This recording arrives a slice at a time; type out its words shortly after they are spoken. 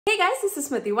Hey guys, this is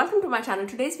Smithy. Welcome to my channel.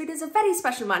 Today's video is a very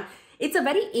special one. It's a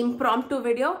very impromptu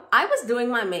video. I was doing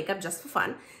my makeup just for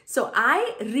fun. So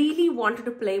I really wanted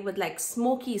to play with like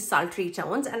smoky, sultry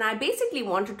tones, and I basically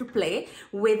wanted to play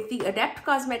with the Adept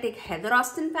Cosmetics Heather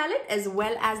Austin palette as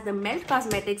well as the Melt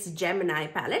Cosmetics Gemini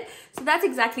palette. So that's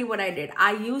exactly what I did.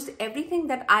 I used everything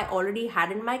that I already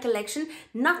had in my collection.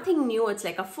 Nothing new. It's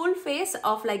like a full face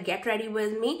of like get ready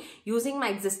with me using my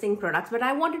existing products. But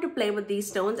I wanted to play with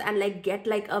these tones and like get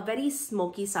like a very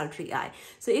smoky, sultry eye.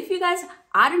 So if you guys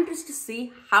are interested to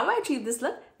see how I achieve this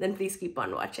look, then please keep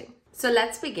on watching. So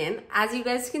let's begin. As you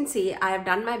guys can see, I have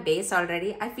done my base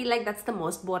already. I feel like that's the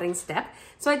most boring step.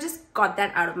 So I just got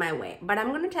that out of my way. But I'm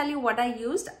going to tell you what I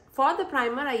used. For the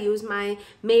primer, I used my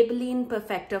Maybelline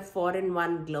Perfector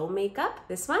 4-in-1 Glow Makeup.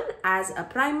 This one as a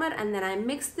primer. And then I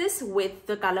mixed this with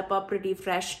the Colourpop Pretty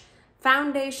Fresh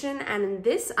foundation, and in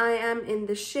this I am in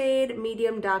the shade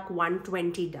medium dark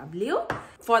 120W.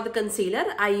 For the concealer,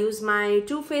 I use my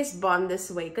Too Faced Born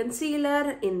This Way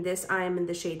concealer. In this I am in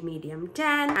the shade medium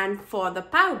 10, and for the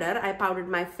powder, I powdered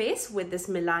my face with this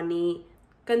Milani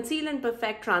Conceal and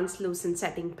Perfect Translucent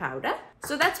Setting Powder.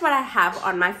 So that's what I have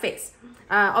on my face.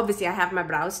 Obviously I have my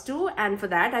brows too, and for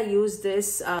that I use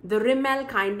this the Rimmel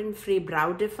Kind and Free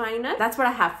Brow Definer. That's what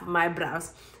I have for my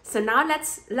brows. So now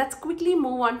let's quickly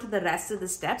move on to the rest of the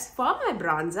steps. For my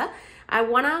bronzer, I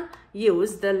wanna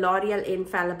use the Loreal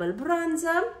Infallible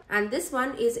bronzer, and this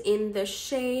one is in the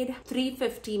shade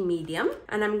 350 medium,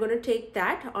 and I'm gonna take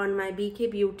that on my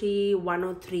BK Beauty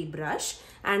 103 brush,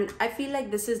 and I feel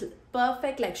like this is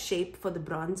perfect like shape for the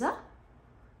bronzer.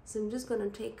 So I'm just gonna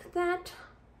take that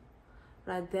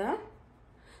right there.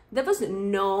 There was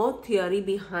no theory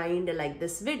behind like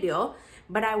this video,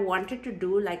 but I wanted to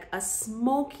do like a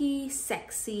smoky,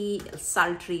 sexy,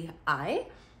 sultry eye.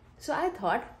 So I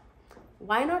thought,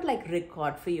 why not like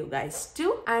record for you guys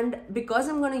too? And because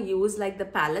I'm going to use like the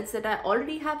palettes that I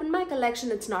already have in my collection,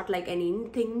 it's not like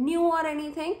anything new or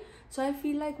anything. So I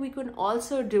feel like we could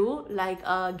also do like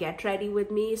a get ready with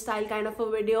me style kind of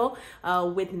a video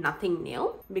with nothing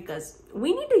new, because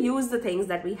we need to use the things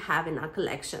that we have in our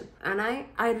collection. And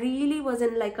I really was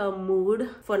in like a mood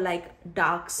for like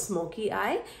dark smoky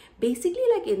eye, basically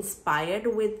like inspired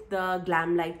with the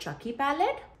Glam Light Chucky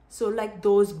palette. So like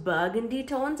those burgundy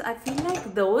tones, I feel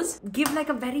like those give like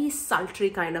a very sultry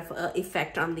kind of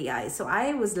effect on the eye. So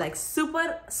I was like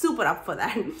super up for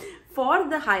that. For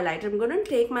the highlighter, I'm going to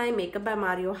take my Makeup by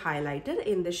Mario highlighter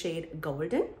in the shade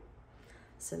Golden.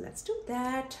 So let's do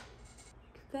that.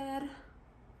 There.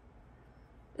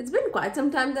 It's been quite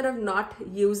some time that I've not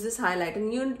used this highlighter,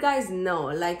 and you guys know,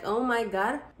 like, oh my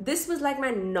god, this was like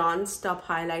my non-stop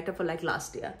highlighter for like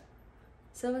last year.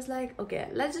 So I was like, okay,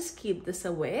 let's just keep this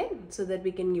away so that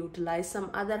we can utilize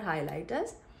some other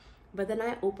highlighters. But then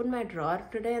I opened my drawer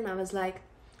today and I was like,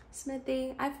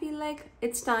 Smithy, I feel like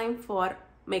it's time for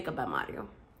Makeup by Mario.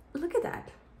 Look at that.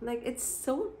 Like, it's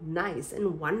so nice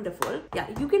and wonderful. Yeah,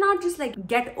 you cannot just like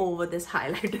get over this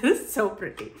highlighter. It's so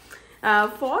pretty.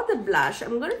 For the blush,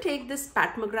 I'm going to take this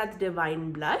Pat McGrath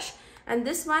Divine blush. And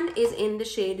this one is in the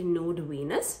shade Nude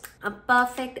Venus, a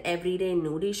perfect everyday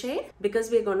nudie shade. Because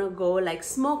we're gonna go like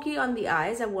smoky on the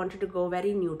eyes, I wanted to go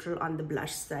very neutral on the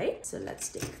blush side. So let's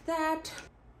take that.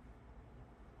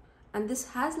 And this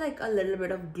has like a little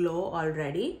bit of glow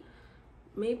already.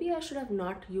 Maybe I should have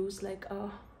not used like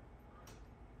a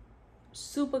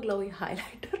super glowy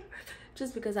highlighter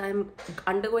just because I'm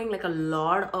undergoing like a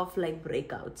lot of like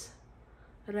breakouts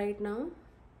right now.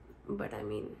 But I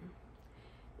mean,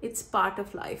 it's part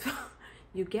of life.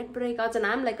 You get breakouts, and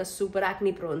I'm like a super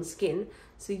acne prone skin,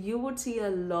 so you would see a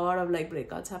lot of like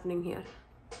breakouts happening here.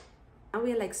 Now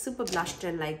we are like super blushed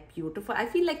and like beautiful. I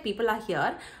feel like people are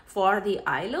here for the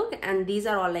eye look, and these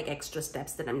are all like extra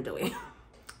steps that I'm doing.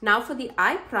 Now for the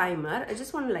eye primer, I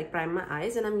just want to like prime my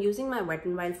eyes, and I'm using my Wet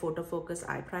n Wild Photo Focus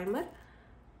eye primer.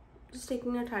 Just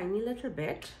taking a tiny little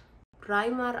bit.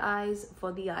 Prime our eyes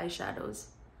for the eyeshadows.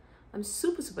 I'm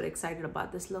super excited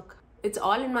about this look. It's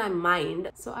all in my mind,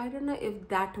 so I don't know if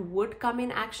that would come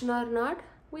in action or not.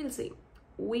 We'll see.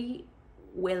 We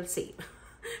will see.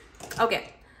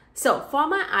 Okay, so for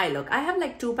my eye look, I have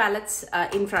like two palettes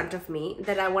in front of me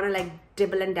that I want to like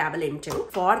dibble and dabble into.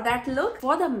 For that look,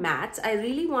 for the mattes, I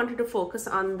really wanted to focus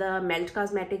on the Melt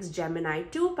Cosmetics Gemini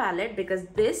 2 palette, because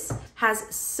this has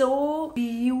so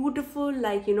beautiful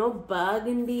like, you know,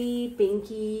 burgundy,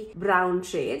 pinky, brown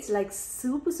shades, like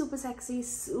super sexy,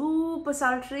 super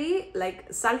sultry, like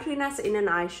sultriness in an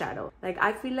eyeshadow. Like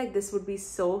I feel like this would be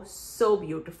so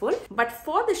beautiful. But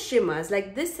for the shimmers,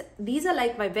 like these are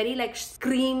like my very like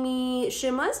screamy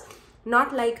shimmers,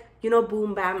 not like, you know,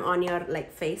 boom bam on your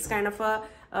like face kind of a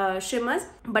shimmers.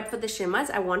 But for the shimmers,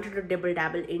 I wanted to dibble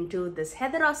dabble into this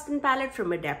Heather Austin palette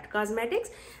from Adept Cosmetics.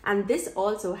 And this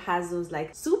also has those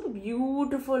like super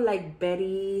beautiful like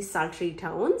berry sultry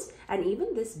tones. And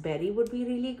even this berry would be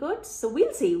really good. So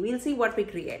we'll see what we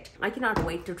create. I cannot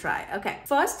wait to try. Okay,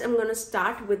 first I'm going to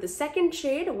start with the second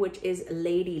shade, which is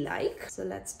Ladylike. So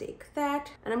let's take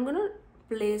that and I'm going to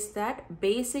place that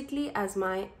basically as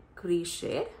my crease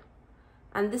shade.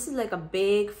 And this is like a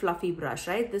big fluffy brush,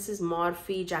 right? This is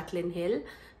Morphe Jaclyn Hill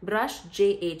brush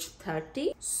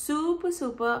JH30.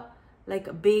 Super like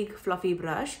a big fluffy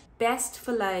brush. Best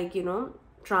for like, you know,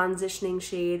 transitioning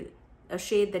shade, a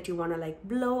shade that you want to like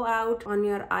blow out on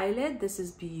your eyelid. This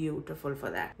is beautiful for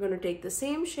that. I'm going to take the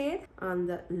same shade on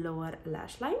the lower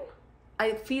lash line.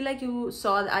 I feel like you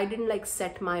saw that I didn't like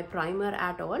set my primer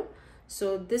at all.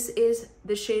 So this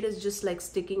shade is just like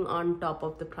sticking on top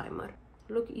of the primer.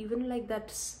 Look, even like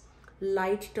that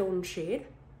light tone shade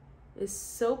is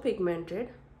so pigmented.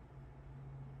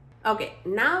 Okay,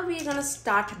 now we're gonna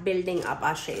start building up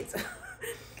our shades.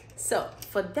 So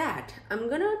for that, I'm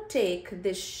gonna take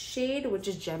this shade, which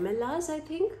is Gemelas, I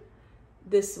think.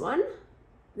 This one,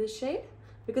 this shade.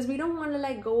 Because we don't want to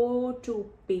like go too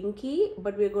pinky,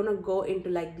 but we're gonna go into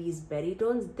like these berry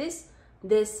tones.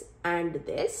 This, and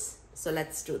this. So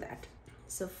let's do that.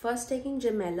 So first taking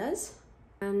Gemelas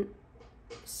and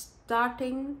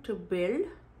starting to build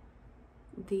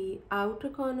the outer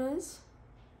corners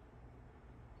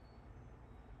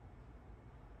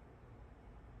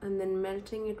and then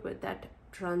melting it with that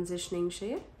transitioning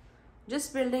shade,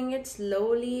 just building it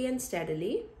slowly and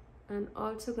steadily. And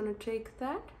also gonna take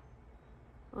that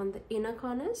on the inner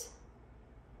corners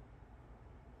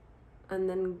and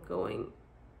then going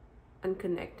and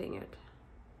connecting it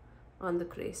on the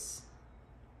crease.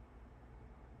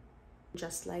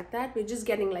 Just like that, we're just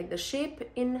getting like the shape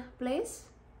in place.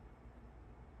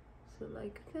 So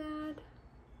like that.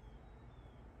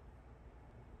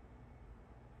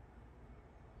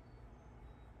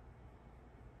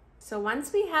 So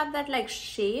once we have that like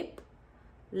shape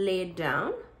laid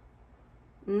down,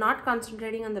 not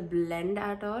concentrating on the blend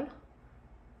at all,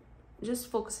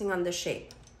 just focusing on the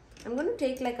shape. I'm going to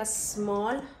take like a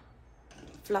small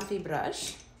fluffy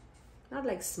brush. Not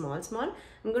like small.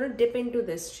 I'm going to dip into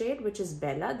this shade, which is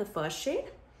Bella, the first shade.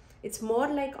 It's more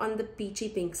like on the peachy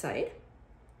pink side,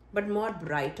 but more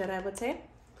brighter, I would say.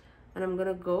 And I'm going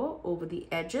to go over the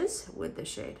edges with the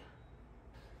shade.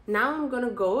 Now I'm going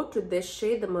to go to this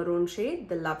shade, the maroon shade,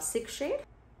 the Lovesick shade.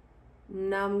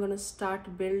 Now I'm going to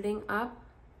start building up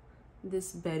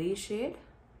this berry shade.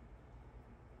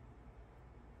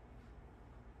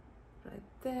 Right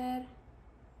there.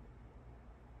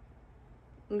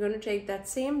 I'm going to take that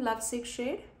same Lovesick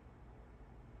shade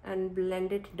and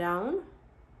blend it down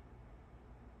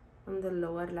on the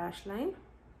lower lash line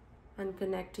and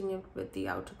connecting it with the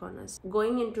outer corners.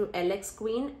 Going into LX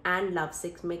Queen and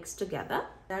Lovesick mixed together.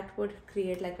 That would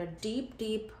create like a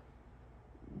deep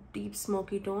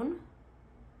smoky tone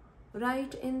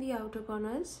right in the outer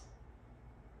corners.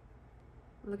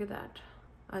 Look at that.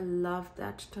 I love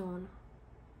that tone.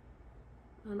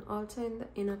 And also in the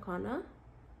inner corner.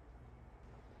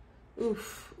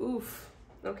 Oof.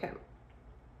 Okay.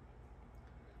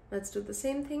 Let's do the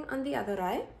same thing on the other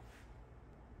eye.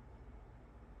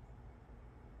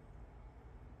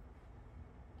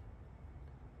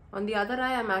 On the other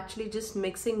eye, I'm actually just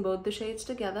mixing both the shades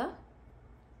together.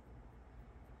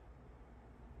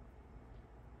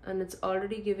 And it's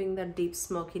already giving that deep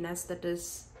smokiness that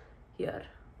is here.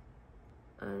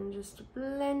 And just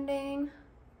blending.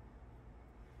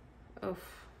 Oh.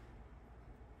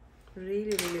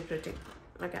 Really pretty.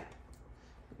 Okay,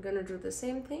 I'm gonna do the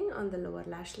same thing on the lower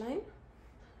lash line.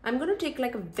 I'm gonna take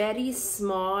like a very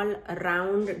small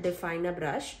round definer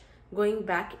brush, going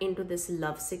back into this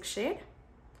Lovesick shade,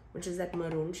 which is that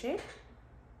maroon shade.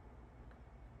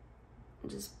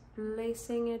 Just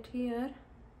placing it here,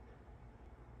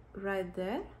 right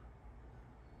there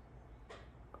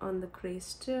on the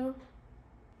crease too.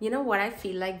 You know what I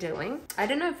feel like doing? I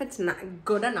don't know if it's not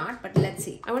good or not, but let's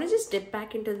see. I want to just dip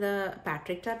back into the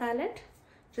Patricia palette,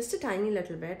 just a tiny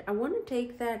little bit. I want to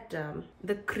take that,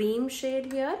 the cream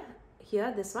shade here,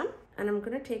 this one, and I'm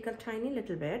going to take a tiny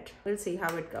little bit. We'll see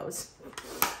how it goes.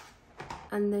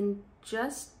 And then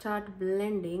just start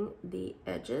blending the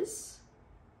edges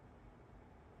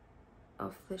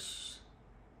of the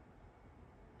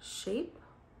shape.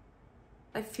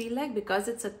 I feel like because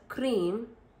it's a cream,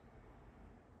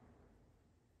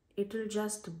 it will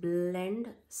just blend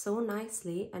so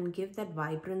nicely and give that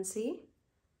vibrancy.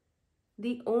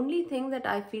 The only thing that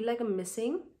I feel like I'm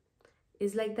missing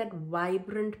is like that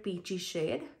vibrant peachy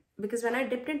shade, because when I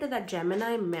dipped into that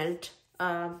Gemini Melt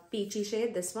peachy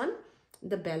shade, this one,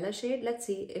 the Bella shade. Let's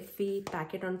see if we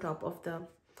pack it on top of the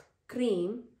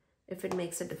cream, if it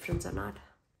makes a difference or not.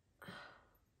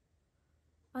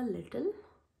 A little.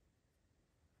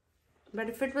 But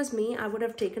if it was me, I would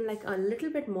have taken like a little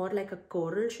bit more like a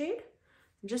coral shade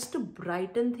just to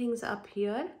brighten things up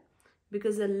here,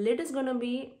 because the lid is going to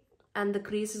be, and the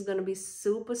crease is going to be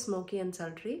super smoky and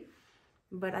sultry.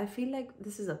 But I feel like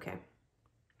this is okay.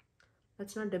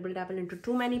 Let's not dibble dabble into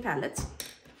too many palettes.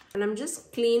 And I'm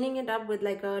just cleaning it up with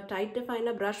like a tight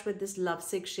definer brush with this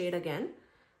Lovesick shade again.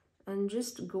 And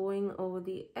just going over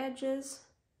the edges.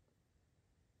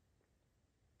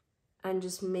 And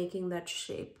just making that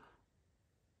shape.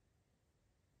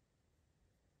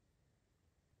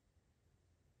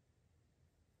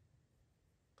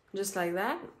 Just like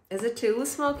that. Is it too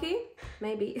smoky?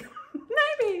 Maybe.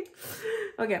 Maybe.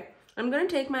 Okay. I'm going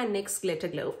to take my NYX Glitter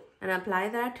Glue and apply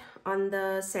that on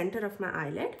the center of my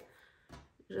eyelid.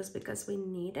 Just because we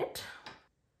need it.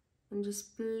 And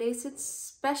just place it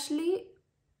specially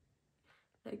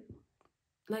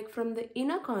like from the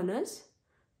inner corners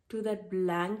to that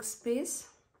blank space.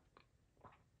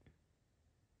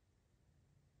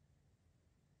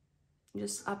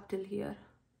 Just up till here.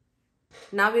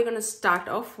 Now we're going to start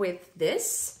off with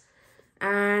this,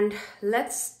 and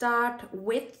let's start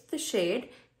with the shade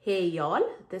Hey Y'all,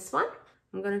 this one.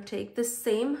 I'm going to take the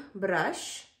same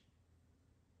brush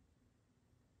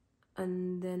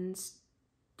and then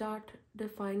start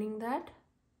defining that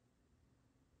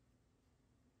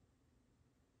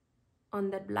on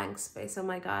that blank space. Oh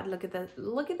my god, look at that,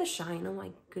 look at the shine. Oh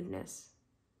my goodness.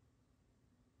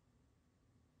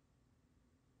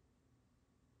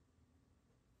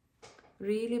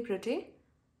 Really pretty.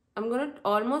 I'm gonna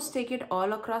almost take it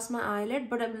all across my eyelid,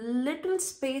 but a little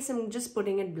space I'm just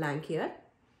putting it blank here,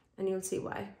 and you'll see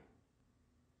why.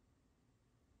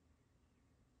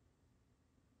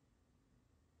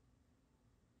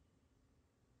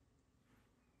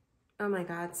 Oh my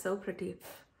god, so pretty.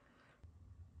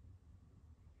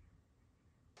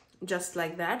 Just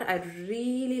like that. I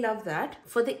really love that.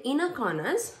 For the inner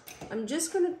corners, I'm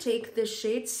just gonna take this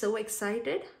shade So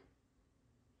Excited,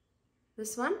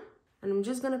 this one, and I'm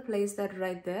just gonna place that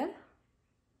right there.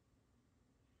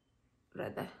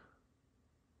 Right there.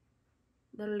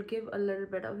 That'll give a little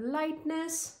bit of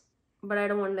lightness, but I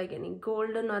don't want like any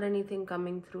golden or anything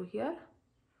coming through here.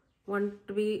 Want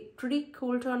to be pretty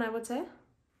cool tone, I would say.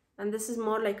 And this is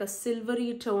more like a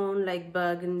silvery tone, like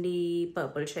burgundy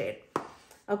purple shade.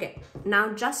 Okay,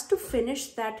 now just to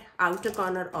finish that outer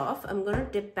corner off, I'm gonna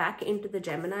dip back into the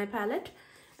Gemini palette,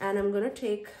 and I'm gonna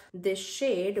take this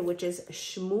shade, which is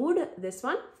Schmood, this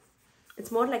one.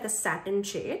 It's more like a satin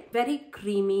shade, very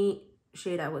creamy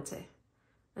shade, I would say.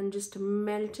 And just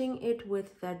melting it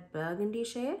with that burgundy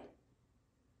shade.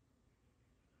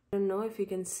 I don't know if you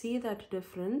can see that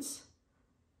difference,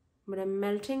 but I'm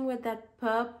melting with that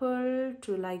purple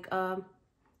to like a,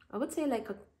 I would say like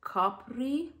a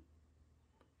coppery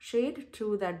shade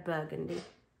to that burgundy.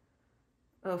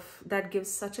 That gives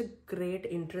such a great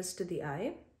interest to the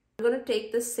eye. I'm going to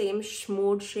take the same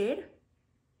Schmood shade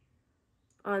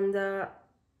on the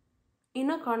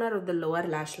inner corner of the lower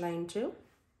lash line too.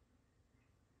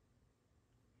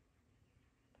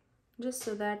 Just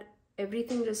so that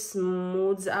everything just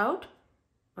smooths out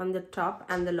on the top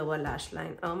and the lower lash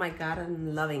line. Oh my god,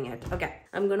 I'm loving it. Okay,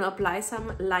 I'm going to apply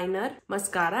some liner,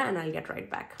 mascara, and I'll get right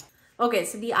back. Okay,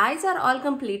 so the eyes are all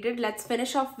completed. Let's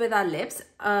finish off with our lips.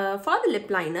 For the lip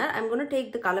liner, I'm going to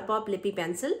take the Colourpop Lippy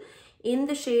Pencil in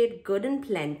the shade Good and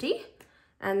Plenty.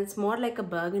 And it's more like a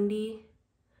burgundy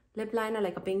lip liner,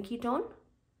 like a pinky tone.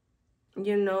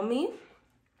 You know me,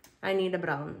 I need a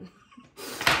brown.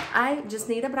 I just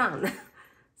need a brown.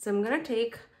 So I'm going to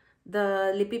take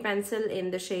the Lippy Pencil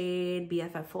in the shade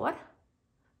BFF4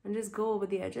 and just go over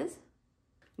the edges.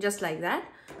 Just like that.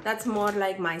 That's more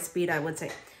like my speed, I would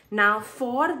say. Now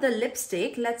for the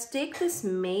lipstick, let's take this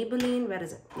Maybelline, where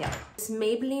is it? Yeah, this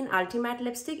Maybelline Ultimatte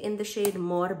lipstick in the shade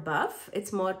More Buff.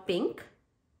 It's more pink.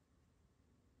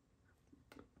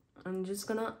 I'm just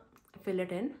gonna fill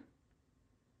it in.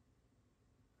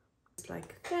 Just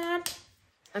like that.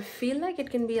 I feel like it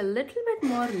can be a little bit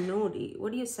more nudie.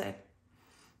 What do you say?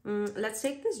 Let's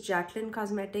take this Adept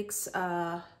Cosmetics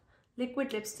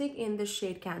liquid lipstick in the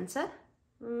shade Cancer.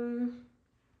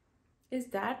 Is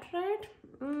that right?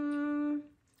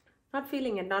 Not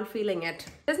feeling it, not feeling it.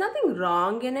 There's nothing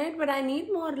wrong in it, but I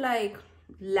need more like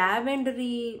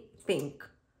lavendery pink.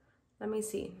 Let me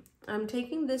see. I'm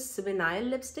taking this vinyl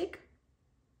lipstick.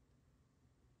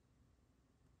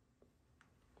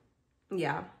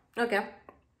 Yeah, okay.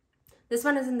 This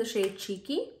one is in the shade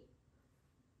Cheeky.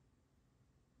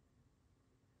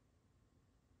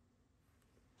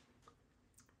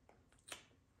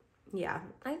 Yeah,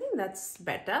 I think that's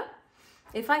better.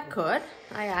 If I could,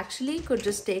 I actually could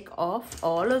just take off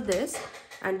all of this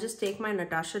and just take my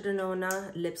Natasha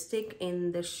Denona lipstick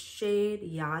in the shade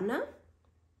Yana.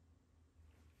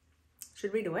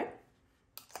 Should we do it?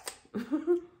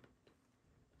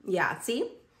 Yeah,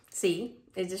 see,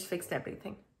 it just fixed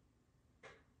everything.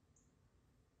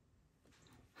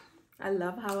 I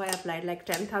love how I applied like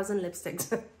 10,000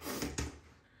 lipsticks.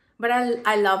 But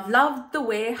I love the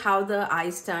way how the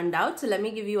eyes turned out. So let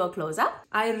me give you a close-up.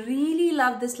 I really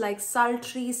love this like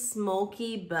sultry,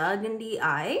 smoky, burgundy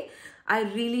eye. I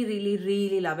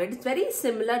really love it. It's very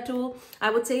similar to, I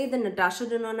would say, the Natasha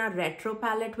Denona retro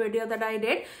palette video that I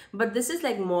did. But this is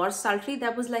like more sultry.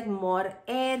 That was like more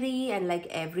airy and like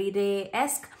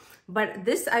everyday-esque. But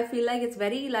this, I feel like it's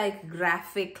very like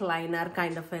graphic liner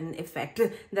kind of an effect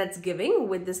that's giving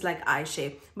with this like eye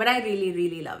shape. But I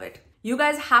really love it. You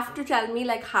guys have to tell me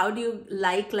like how do you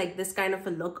like this kind of a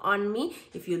look on me.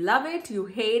 If you love it, you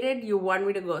hate it, you want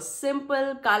me to go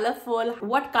simple, colorful,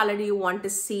 what color do you want to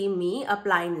see me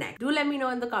apply next? Do let me know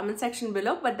in the comment section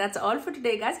below. But that's all for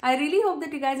today, guys. I really hope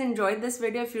that you guys enjoyed this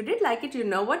video. If you did like it, you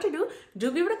know what to do.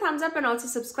 Do give it a thumbs up and also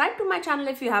subscribe to my channel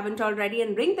if you haven't already,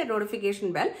 and ring the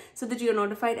notification bell so that you're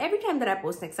notified every time that I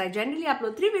post next. I generally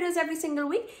upload 3 videos every single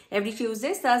week, every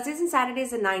Tuesdays, Thursdays and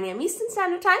Saturdays at 9 AM Eastern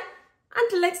Standard Time.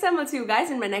 Until next time, I'll see you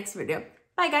guys in my next video.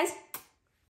 Bye guys.